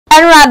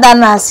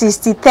Adana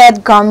 63rd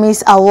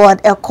Grammys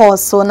Award a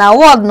course so na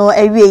award no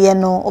ewie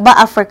no oba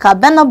Africa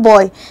Burna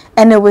Boy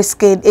and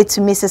Wizkid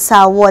etumi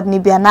sesa award ni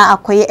bia na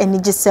akoye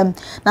enigisem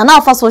na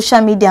afa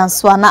social media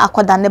nso na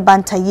akoda ne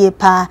banta ye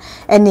pa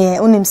ene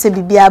unim se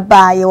bibia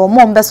ba ye wo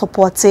mbe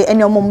support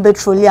ene mbe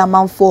troli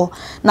amanfo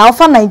na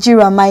afa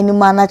Nigeria man ni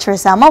ma na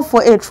kyerese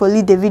amanfo e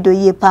troli Davido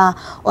ye pa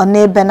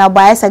one Burna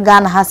Boy ese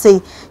Ghana ha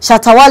sei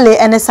Shatawale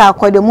ene sa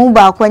akode mu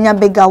ba akwanya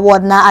big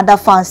award na other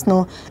fans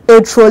no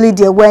e troli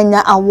de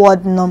wanya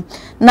award no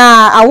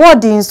na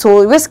awarding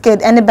so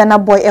Wizkid ene Burna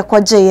Boy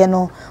ekoje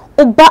no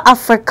Oba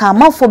Africa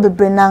mafo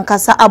bebre na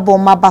nkasa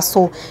aboma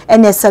baso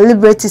ene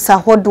celebrities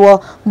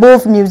ahodo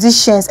both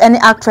musicians any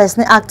actress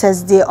ni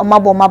actors de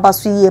omaboma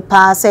baso ye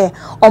pa se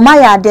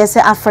omaya de se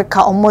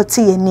Africa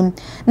omoti yenim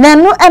na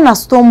no ena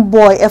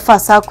Stonebwoy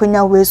efasa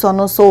kwenya we so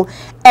no so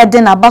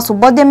ede na baso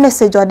body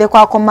message ode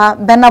kwa akoma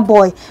Burna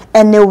Boy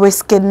ene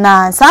Wizkid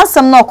na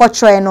sansem na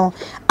okotre no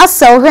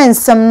asa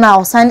ohensem na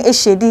osan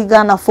ehedi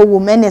Ghana for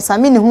women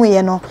Samini hu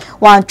ye no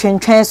wan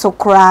twentwen so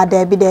kra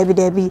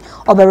debi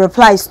obe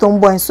reply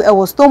Stonebwoy so e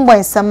was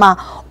Stonebwoy Sama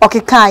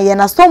okeka ye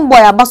na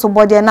Stonebwoy abaso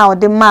body na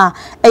ode ma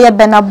eye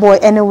Burna Boy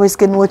ene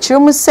Wizkid no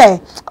chirum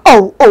say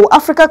oh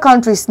Africa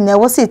countries na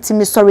was it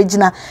me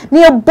original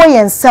ne boy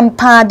ensem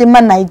pa de ma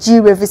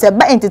Nigeria fi say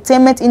ba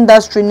entertainment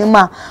industry ni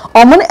ma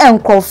omon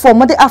enkrofo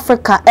mo de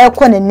Africa e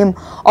kwa nanim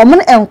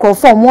omon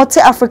enkrofo mo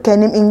te Africa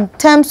nim in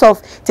terms of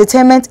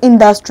entertainment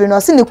industry no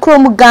ni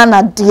krom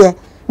Ghana de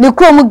ni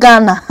krom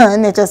Ghana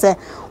ne say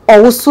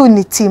owosu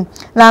ni team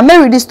na me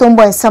read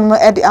Stonebwoy Sam no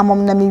e de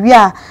amom na me wi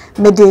a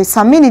me de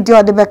Samini de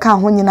ode beka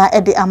ho nyina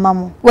e de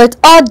amamo. With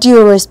all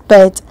due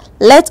respect,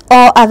 let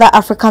all other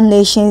African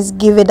nations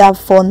give it up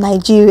for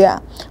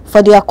Nigeria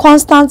for their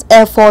constant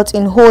effort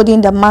in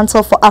holding the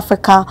mantle for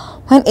Africa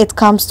when it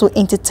comes to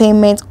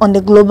entertainment on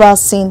the global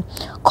scene.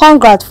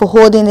 Congrats for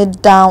holding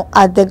it down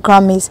at the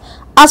Grammys.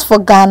 As for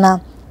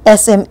Ghana,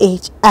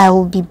 SMH, I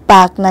will be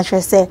back.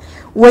 Naturally say,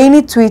 we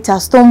need Twitter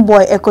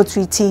Stonebwoy echo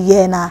tweety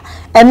yena.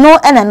 And no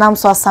enam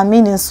so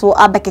Samini so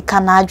abeke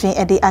kanadrin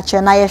edi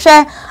ache na ye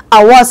share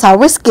awards a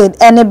Wizkid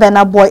any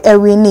Burna Boy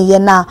ewini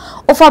yena.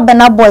 Ofa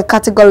Burna Boy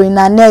category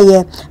na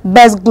neye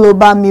best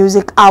global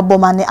music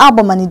album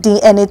and din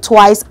any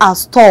twice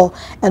as tall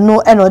and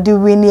no di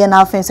winnie and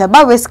afin say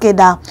ba Wizkid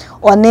da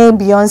one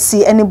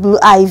Beyonce any Blue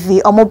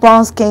Ivy or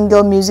Brown Skin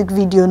Girl music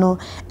video no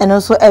and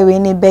also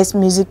ewini best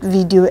music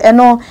video and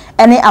no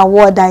any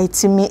award that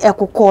it me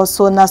echo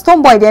so na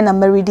Stonebwoy then na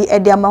married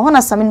edi ama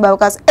hona Samini ba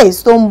because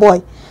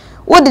Stonebwoy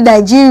what the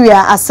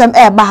Nigeria asem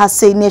ba ha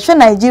say nation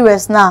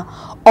Nigerians now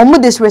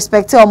omo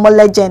disrespect omo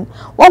legend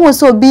one will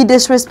so be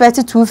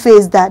disrespected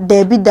two-face that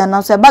they be done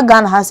now so ba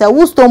Ghana ha say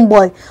wo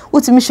Stonebwoy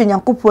utimi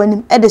hwenyankopon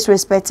anim e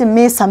disrespect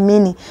me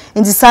Samini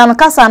nti san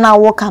kasa na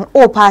wo kan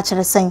o pa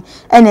kire sen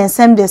ene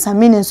ensem de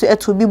Samini so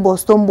eto bi bo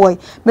Stonebwoy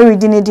me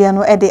read ni de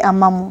no e de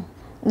amamo.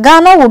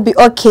 Ghana will be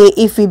okay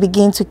if we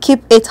begin to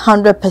keep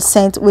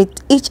 800% with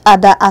each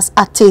other as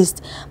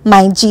artists,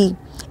 my G.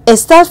 It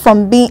starts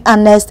from being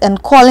honest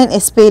and calling a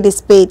spade a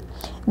spade.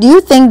 Do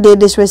you think they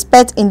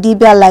disrespect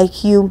Indibia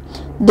like you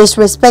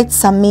disrespect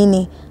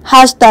Samini?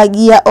 Hashtag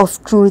year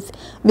of truth.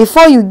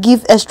 Before you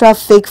give extra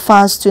fake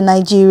fans to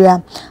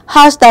Nigeria.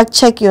 Hashtag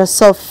check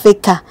yourself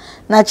faker.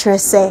 Naturally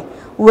say.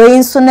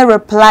 We so ne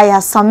reply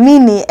as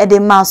Samini e de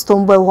ma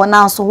Stonebwoy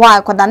wona so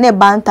why kwada ne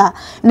banta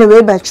ne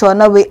we betro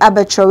na we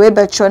abetro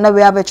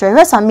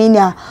he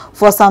Samini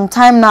for some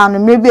time now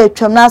maybe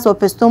atwam na so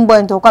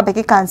Stonebwoy nto kwa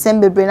beki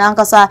kansem bebre na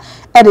nkasa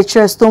e de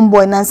chere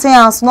Stonebwoy na nsen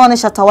as no ne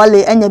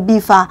Shatawale enye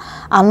beefa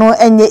ano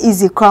enye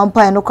easy crown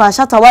pie no kwa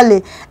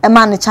Shatawale e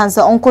ma ne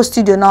chance onko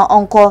studio na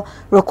onko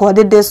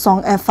recorded this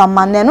song and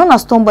fama ne no na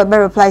Stonebwoy be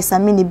reply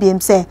Samini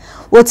biem say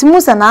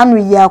wotimu sa na anu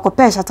ye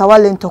akopɛ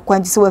Shatawale nto kwa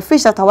nti se we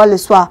fish Shatawale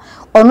so a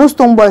ono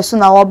Stonebwoy so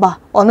na oba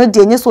ono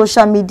de nye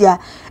social media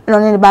eno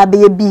ne ba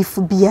be beef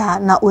bia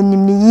na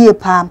onim ni yie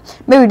pa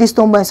maybe this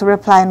Stonebwoy so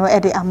reply no e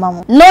de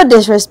amamo. No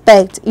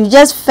disrespect, you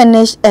just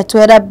finished a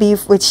Twitter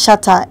beef with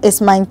Shatta.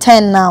 It's my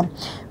turn now.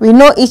 We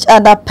know each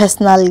other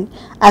personally.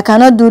 I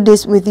cannot do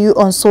this with you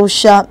on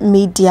social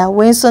media.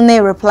 When so ne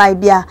reply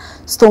bia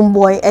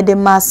Stonebwoy e de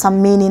ma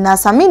Samini na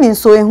Samini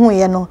so ehu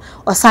ye no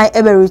osan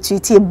e be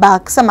retweet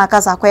back se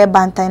makasa kwa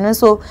bantai no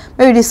so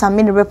maybe this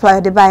Samini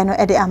reply de buy no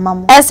e de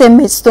amamo.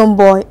 SMH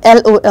Stonebwoy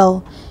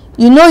LOL.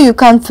 You know you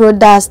can't throw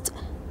dust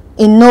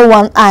in no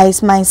one's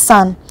eyes, my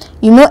son.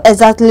 You know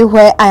exactly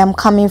where I am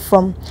coming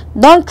from.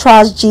 Don't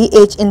trust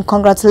GH in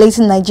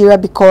congratulating Nigeria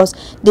because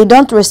they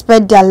don't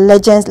respect their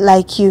legends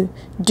like you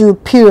do,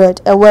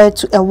 period. A word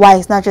to a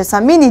wise. Naturally,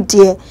 Samini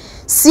dear.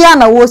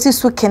 Siana wosi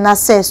sukena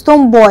says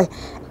Stonebwoy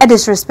a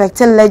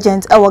disrespected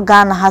legend our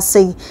Ghana has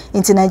say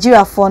into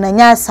Nigeria for na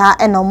nyasa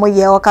e no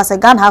moye o kasa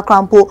Ghana ha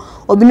krampo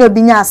obi no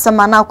binya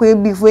asema na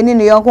akwa beef we ni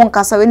no yonko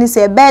kasa we ni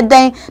say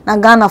beden na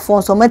Ghana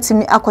for so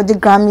matimi akodi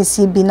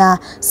Grammys bi na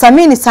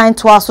Samini sign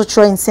to aso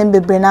tro nsem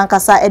bebre na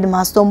kasa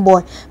Edma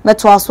Stonebwoy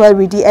meto aso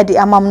ready e di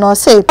amam no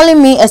say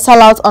calling me a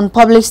sellout on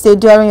public stage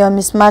during your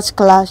mismatch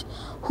clash.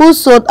 Who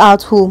sold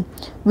out who?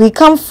 We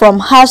come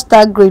from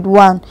 #grade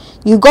 1.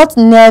 You got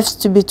nerves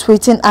to be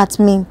tweeting at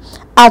me.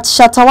 At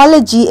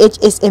Shatawale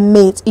GH is a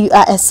mate. You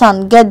are a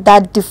son. Get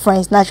that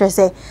difference. Naturally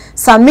say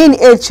Samini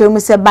H. Me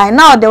say by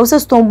now there was a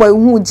Stonebwoy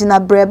who jina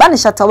bre. But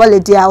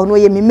Shatawale dia ono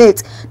ye me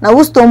mate. Now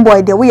who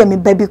Stonebwoy there we me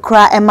baby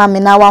cry and mommy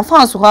now one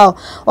fans how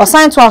or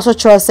sign to our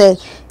social say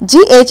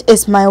GH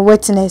is my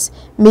witness.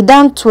 Me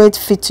don't tweet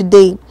fit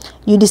today.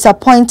 You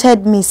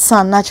disappointed me,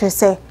 son. Naturally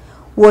say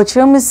what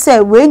you me say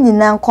when you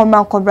now come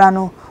back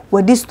no.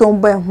 Where this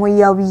Stonebwoy who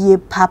ya we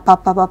papa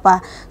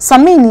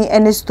Samini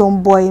and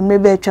Stonebwoy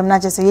maybe atwam na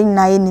chese yin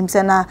na yenim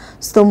se na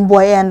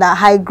Stonebwoy and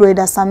high grade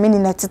Samini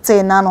na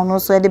tete na no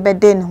so e de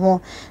beden ho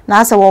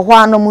na se wo ho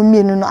anom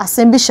mienu no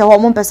asem bi hye ho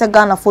mo pese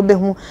Ghana fo be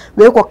hu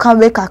we ko kan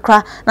we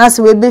kakra na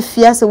se we be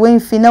fia se we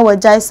mfi na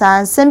wajai sa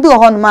asem bi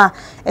ho no ma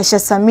e hye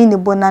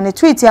Samini bona ne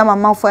tweet ya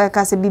mama fo e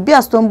ka se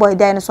bibia Stonebwoy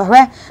dai no so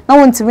hwe na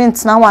wontimi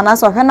ntena wa na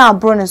so hwe na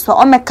abro ne so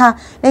o meka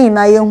na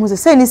yina ye hu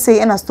se ni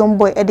sei na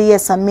Stonebwoy e de ye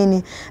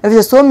Samini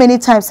if so many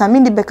times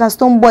Samini beka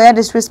Stonebwoy are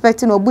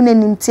disrespecting obune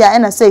nimtia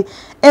and I say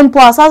empo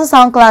asase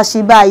sound clash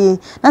ibaye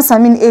na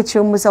Samini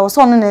echo mu se wo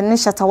so no ne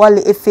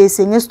Shatawale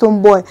efese nye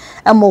Stonebwoy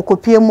e mo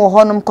kopie mo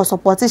honom ko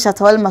support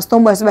Shatawale ma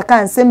Stonebwoy so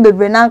beka nsem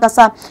bebre na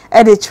nkasa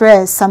e de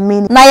tre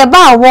Samini na ye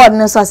ba award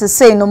no so as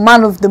say no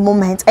man of the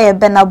moment e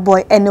Burna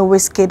Boy and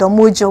Wizkid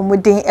omojo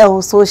muden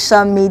e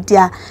social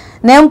media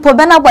Nempo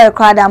Burna Boy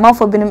crowd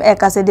amafo binim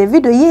eka say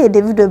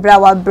Davido bra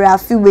wa bra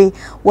fiwe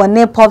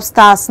wone pop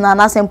stars na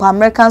sempo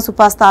American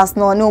superstars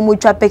no ne omo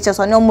twa pictures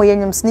on omo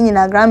yenyums ni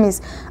na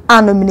Grammys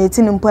are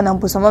nominating mpo na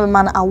mpo so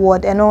man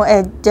award eno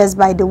just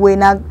by the way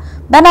na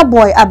Burna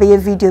Boy abeye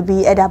video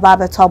bi e da ba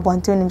beto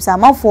abonten nim say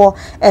amafo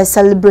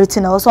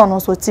celebrating also no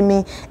so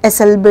timi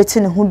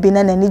celebrating hu bi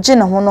na ni gye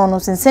na ho no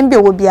sensem bi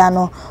wo bia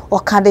no o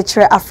ka de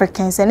kire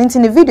Africans and into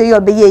the video you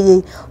obeye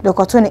ye de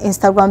ko to ni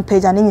Instagram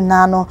page and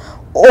nyina no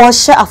or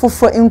share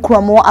Afufo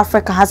Nkromo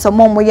Africa has a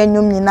mom where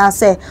nyum nyina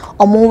say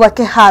omo work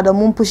hard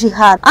omo push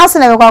hard as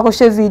na we kwa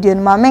share video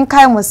no ma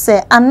menkai mo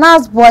say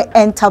Stonebwoy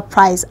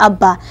Enterprise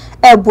aba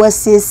ebo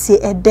siesie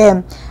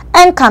edem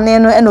enkane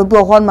no eno bi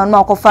ohon man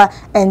ma akofa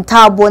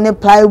entabo ne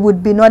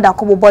plywood bi no da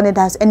kobo ne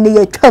dance ene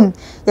ye twam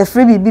ye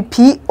free bi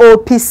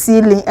POP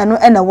ceiling eno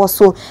ena wo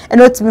so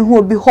eno timi hu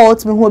obi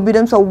hot mi hu obi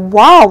dem so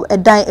wow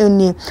edan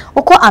eni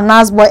okọ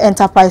Stonebwoy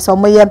Enterprise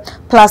omo ye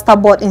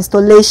plasterboard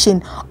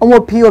installation omo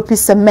POP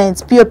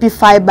cement POP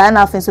fiber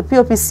na afen so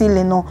POP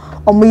ceiling no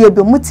omo ye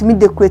bi mutimi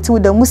decorate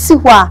with the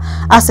musi ho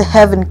as a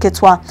heaven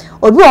ketwa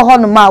obi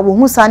ohon ma wo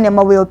hu sa ne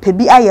ma we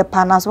opebi aye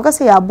panas wo ka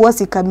say ya abo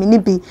sika mini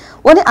bi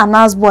woni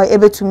Stonebwoy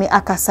ebetumi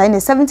akasa ne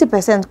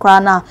 70% kra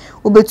na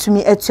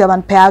obetumi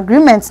etuaban per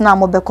agreement na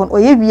mo bekon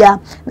oyewia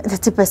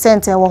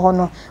 30% e wo ho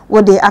no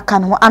wo de aka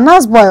no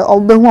Stonebwoy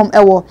obehum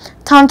ewo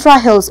Tantra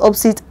Hills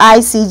opposite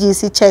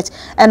ICGC Church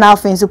and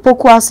afin so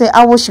pokuase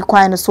awo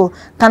shikwan so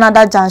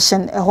Canada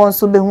Junction e ho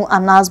so behu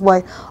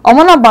Stonebwoy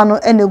omo na ba no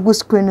enegu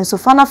screen so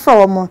fana fra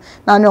omo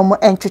na ne omo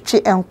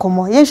entwetwe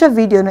enkomo yenhwe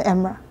video no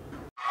emra.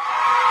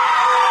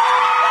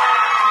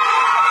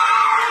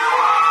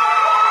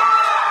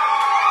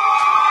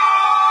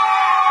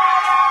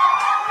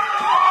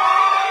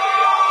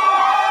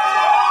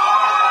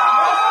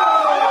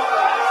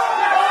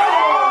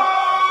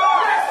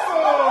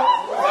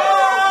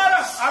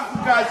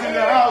 In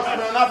the house,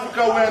 man.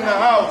 Africa, we're in the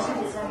house.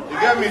 You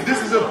get me?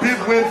 This is a big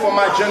win for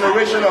my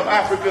generation of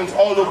Africans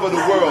all over the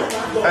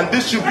world. And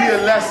this should be a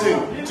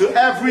lesson to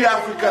every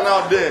African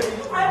out there.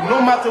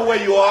 No matter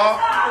where you are,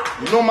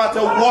 no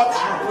matter what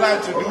you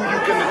plan to do, you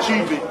can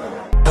achieve it.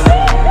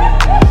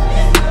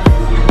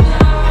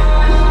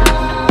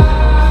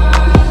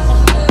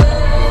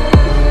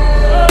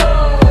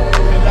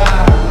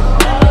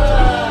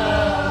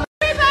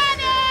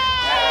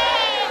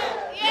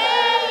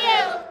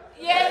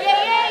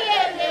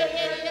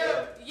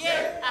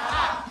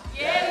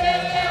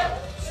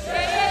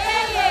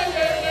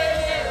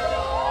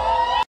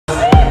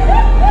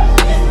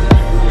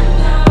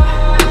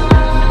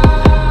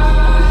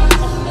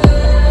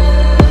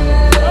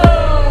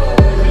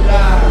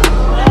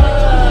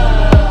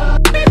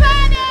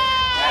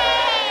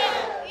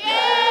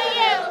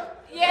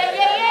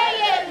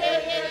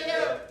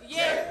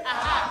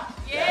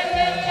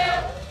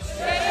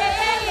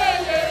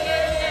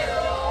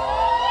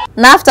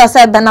 Now after I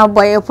said Burna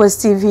Boy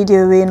posted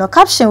video we no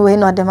caption we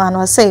no the man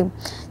was saying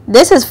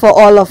this is for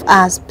all of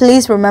us.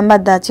 Please remember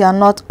that you are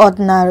not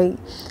ordinary.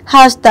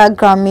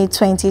 #Grammy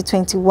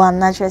 2021.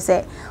 Naturally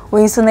say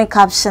we insone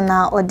caption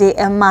na or the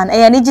man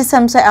e ni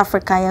gisem say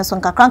Africa yen so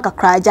nkakranka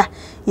kraja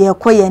ye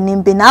koye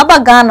nimbe na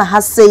abaga na ha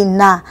say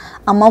na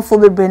amafo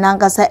bebre na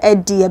nkasa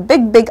edi a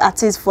big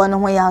artist for no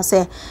ho ya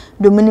say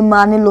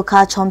Dominimani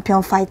local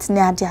champion fight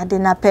ne ade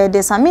na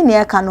pede Samini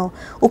e kano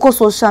uko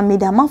social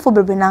media amafo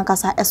bebre na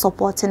nkasa e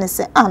support ne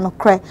say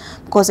anokre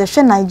because e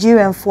hwe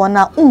Nigerian for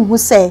na unhu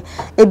say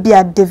e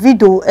bia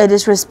Davido e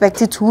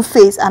disrespected Two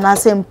Face and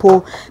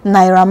asempo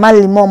Naira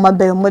Marley mo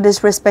mabe mo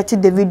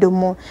disrespected Davido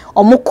mo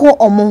omoko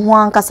omo ho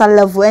ankasa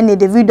level ene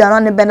Davido no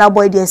ne Burna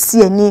Boy de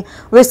sie ni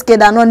Wizkid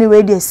no ne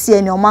we de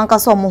sie ni omo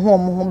ankasa omo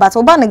ho but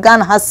oba ne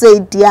Ghana ha say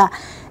dia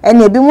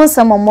ene bi mo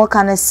nsem mo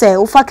kan say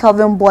ufa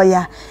Kelvin boy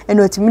ya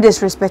ene otimi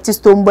disrespect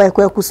Stonebwoy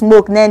kwaku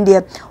smoke na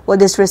ndie o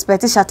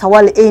disrespect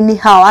Shatawale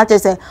anyhow ate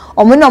say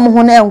omo na omo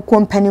ho na enko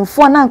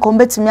mpanimfo na nko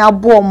betimi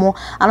abo mo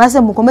anase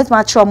mo ko betimi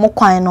akire omo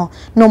kwan no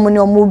na omo ne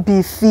omo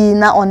beefy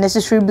na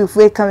unnecessary beef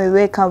we kan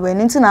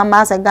nti na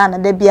ma asa Ghana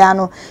da bia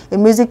no e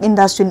music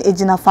industry ni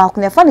ejina fa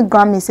ko ne fa ni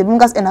Grammys e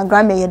because in a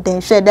Grammy ye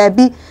den share there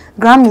be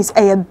Grammys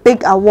a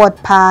big award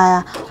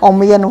pa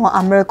omo ye no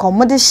America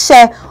omo de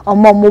share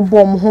omo bo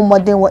omo ho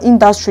modern wo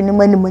industry ni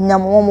mani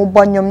monyam omo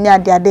bo nyom ni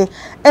ade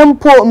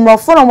empo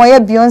mrofo no mo ye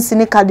Beyonce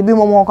ni Cardi B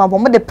mo kwa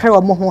mo de pre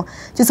omo ho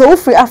ti so wo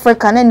free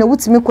Africa na ne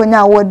wutimi kwanya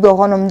award bi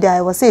ohonom de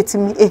I was say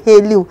etimi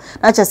eheliu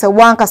na che se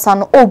wan kasa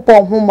no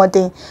obo ho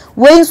modern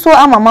we so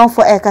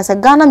amamanfo e kasa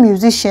Ghana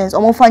musicians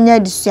omo fanya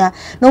edisua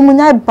no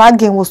munya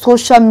bragging with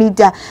social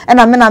media and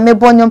I mean I me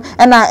bonyom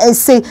and I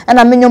say and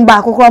I mean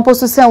back ko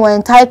post say one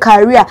entire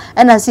career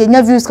and I say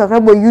nya views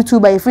kakra bo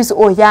YouTube by free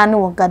oh ya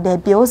no gada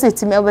bia wo say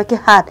timi work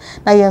hard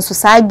na yen so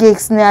side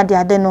gigs na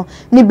ade no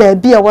ni ba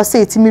bia wo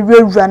say timi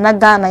rewura na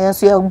Ghana yen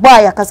so ye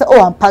gba ya kasa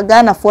oh ampa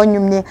Ghana fo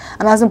nwum ne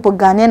anazo po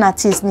Ghanaian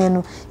artist ne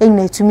no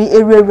yen tumi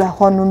rewura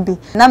honum bi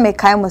na me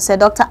kai mo say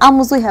Dr.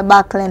 Amuzu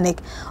Herbal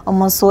Clinic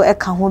omo so e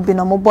ka ho bi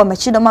no mo bo ma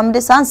chi do ma me de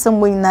sansem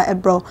mo nyina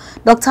ebro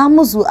Dr.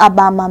 Amuzu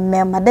abama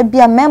mema da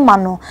bia mema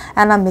no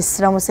ana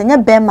mesra mo se nya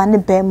bema ne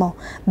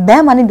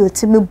bema ne do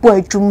timi bo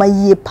adwuma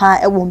yie pa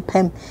e wo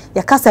mpam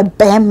ya kasa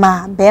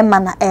bema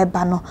na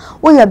eba no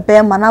wo ya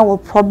bema na wo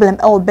problem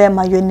e wo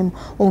bema yonim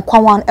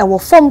nkwanwan e wo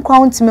form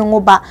crown timi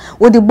ngoba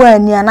wo de bo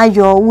ani ana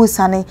yo wo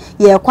sane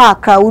ye kwa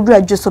akra wo du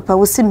adwosopa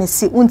wo si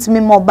mesi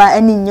untimi moba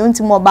ani nye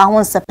untimi moba ho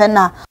nsepe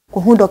na ko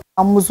hu Dr.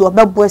 Amuzu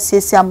obebo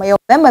asiesi ama ye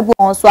bema bi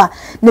won so a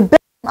ne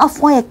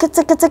afwan ye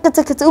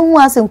kete hu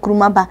ase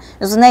nkruma ba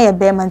so na ye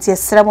be man tie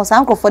sere mo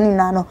san krofo ni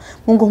na no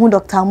mungo hu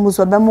Dr.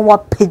 Amuzu be mo wa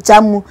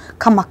pejamu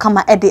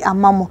kama ede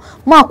amamo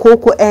mo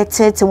akoko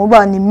etete mo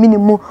ba ni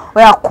minimu o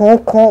ya kon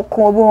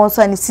obo won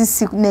so ani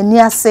sisi na ni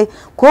ase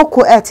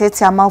koko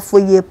etete amafo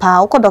ye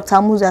pa o Dr.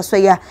 Amuzu aso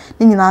ya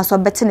ni nyina so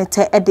bete ne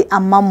te ede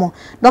amamo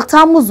Dr.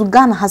 Amuzu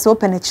Ghana has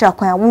open a chair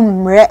kwan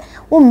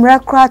wo mre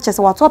kra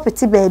chese wato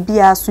peti ba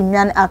bia so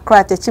nwan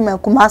akra te chima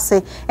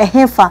kumase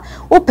ehemfa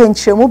open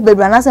chire mo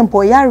bebra na se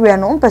mpo yare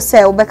no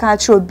mpese obeka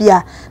achiro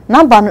bia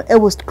number no e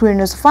wo screen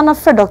no so fa na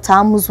fre Dr.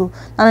 Amuzu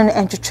na ne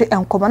entwetwe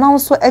enkoba na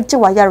so eje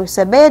wa yare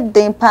se be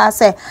den pa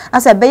se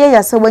ase be ye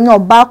yase wanya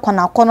oba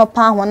akona kono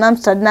pa ho na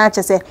mstad na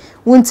chese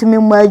wontimi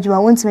mu adwuma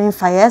wontimi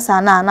mfa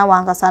yesa na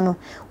wankasa no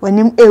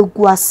wanim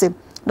egu ase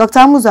Dr.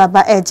 Amuzu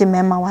aba eje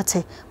mema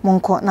wate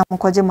monko na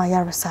monko je ma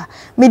yare sa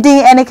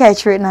medin ene ka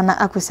chire na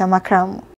Akufo-Addo